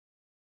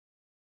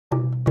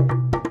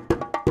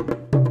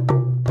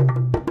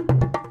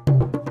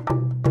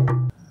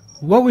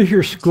What was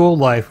your school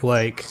life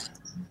like?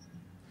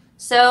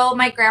 So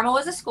my grandma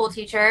was a school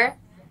teacher,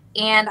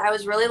 and I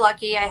was really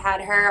lucky. I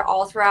had her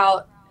all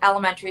throughout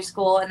elementary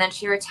school, and then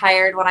she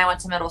retired when I went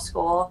to middle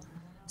school.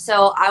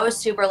 So I was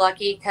super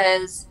lucky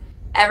because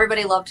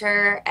everybody loved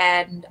her,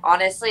 and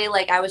honestly,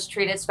 like I was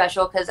treated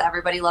special because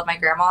everybody loved my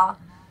grandma.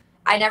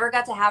 I never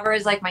got to have her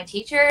as like my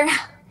teacher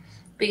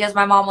because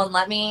my mom wouldn't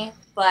let me,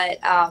 but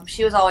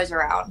she was always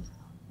around.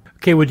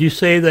 Okay, would you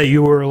say that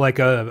you were like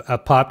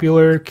a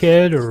popular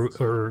kid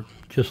or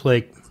just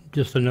like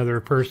just another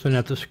person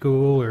at the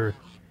school or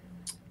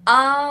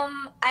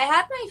I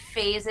had my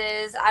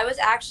phases. I was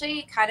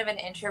actually kind of an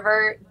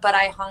introvert, but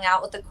I hung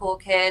out with the cool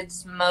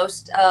kids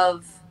most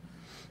of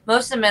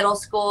middle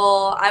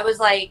school. I was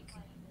like,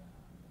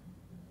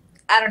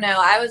 I don't know.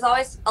 I was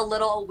always a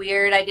little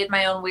weird. I did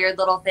my own weird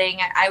little thing.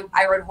 I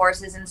rode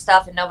horses and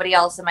stuff, and nobody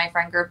else in my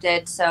friend group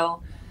did.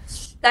 So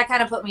that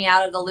kind of put me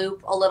out of the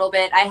loop a little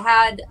bit. I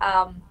had,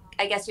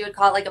 I guess you would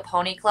call it like a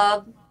pony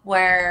club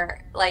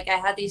where like I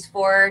had these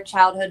four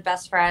childhood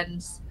best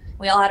friends.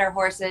 We all had our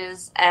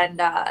horses,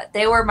 and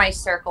they were my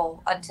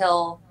circle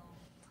until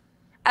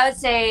I would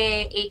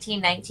say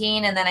 18,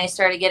 19. And then I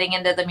started getting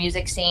into the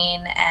music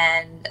scene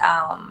and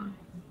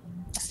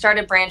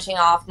started branching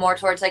off more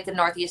towards like the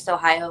Northeast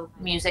Ohio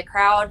music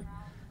crowd.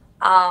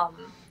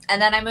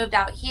 And then I moved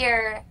out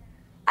here.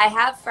 I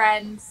have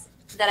friends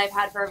that I've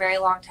had for a very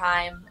long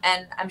time,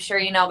 and I'm sure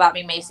you know about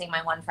me macing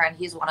my one friend.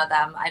 He's one of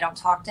them. I don't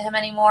talk to him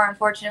anymore,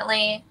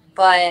 unfortunately,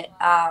 but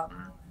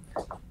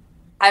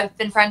I've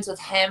been friends with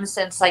him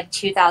since like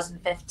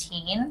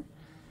 2015.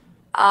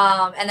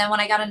 And then when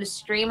I got into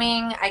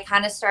streaming, I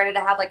kind of started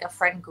to have like a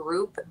friend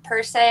group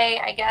per se,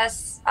 I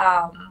guess.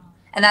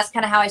 And that's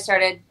kind of how I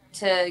started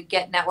to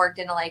get networked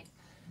into like,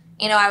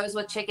 I was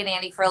with Chicken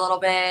Andy for a little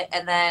bit,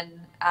 and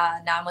then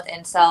now I'm with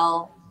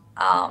Incel.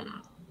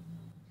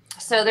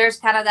 So there's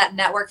kind of that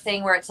network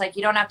thing where it's like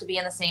you don't have to be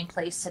in the same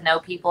place to know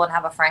people and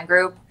have a friend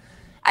group.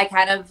 I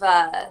kind of,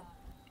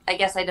 I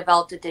guess I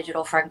developed a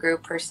digital friend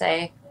group per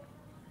se.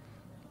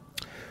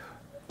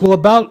 well,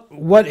 about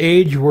what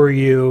age were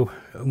you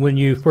when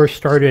you first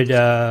started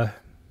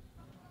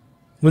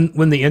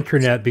when the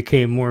internet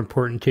became more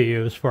important to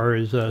you as far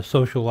as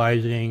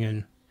socializing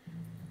and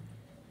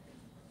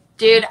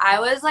Dude, I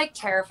was like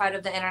terrified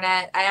of the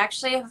internet. I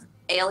actually have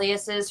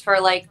aliases for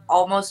like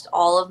almost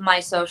all of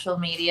my social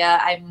media.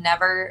 I've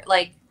never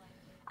like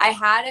I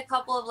had a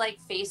couple of like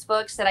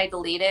Facebooks that I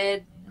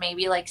deleted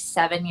maybe like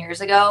 7 years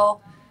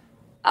ago.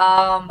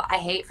 I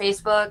hate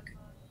Facebook.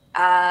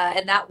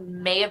 And that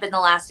may have been the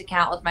last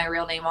account with my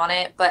real name on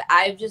it, but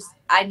I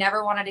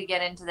never wanted to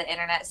get into the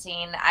internet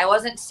scene. I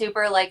wasn't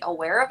super like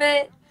aware of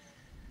it.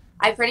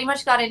 I pretty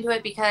much got into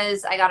it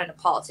because I got into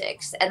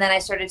politics, and then I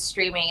started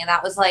streaming, and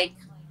that was like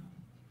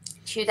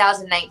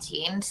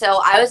 2019.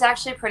 So I was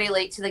actually pretty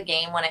late to the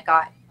game when it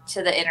got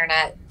to the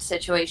internet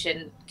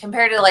situation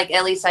compared to like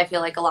at least I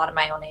feel like a lot of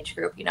my own age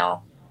group.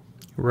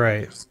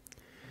 right.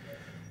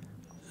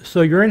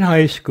 So you're in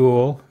high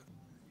school,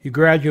 you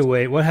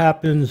graduate. What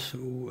happens?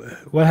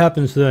 What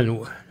happens then?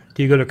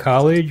 Do you go to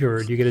college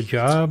or do you get a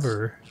job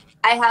or?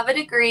 I have a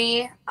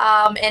degree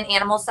in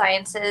animal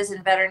sciences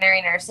and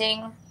veterinary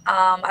nursing.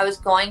 I was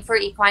going for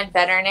equine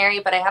veterinary,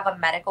 but I have a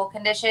medical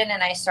condition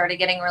and I started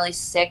getting really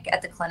sick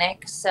at the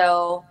clinic.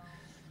 So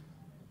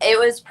it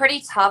was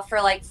pretty tough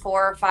for like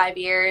 4 or 5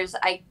 years.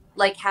 I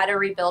like had to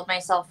rebuild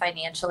myself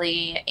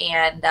financially,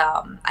 and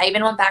I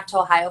even went back to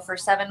Ohio for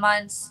 7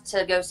 months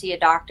to go see a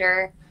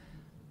doctor.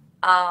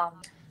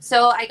 Um,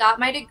 so I got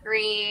my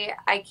degree.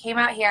 I came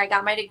out here. I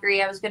got my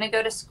degree. I was going to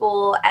go to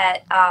school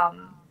at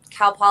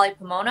Cal Poly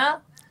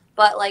Pomona,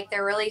 but like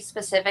they're really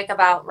specific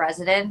about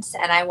residents,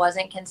 and I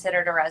wasn't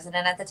considered a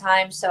resident at the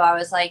time. So I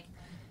was like,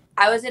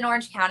 I was in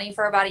Orange County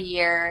for about a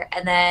year,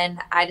 and then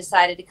I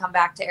decided to come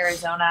back to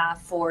Arizona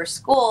for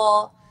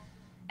school.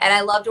 And I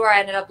loved where I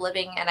ended up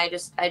living, and I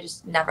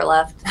just never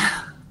left.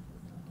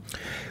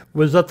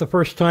 Was that the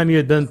first time you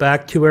had been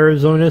back to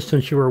Arizona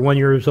since you were 1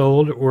 years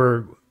old,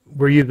 or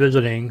were you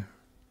visiting?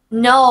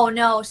 No,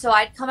 no. So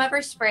I'd come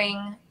every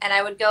spring and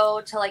I would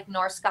go to like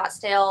North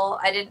Scottsdale.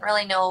 I didn't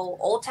really know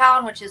Old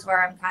Town, which is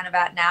where I'm kind of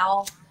at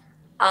now.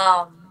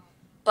 Um,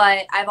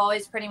 but I've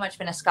always pretty much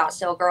been a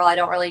Scottsdale girl. I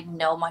don't really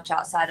know much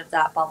outside of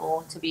that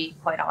bubble, to be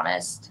quite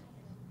honest.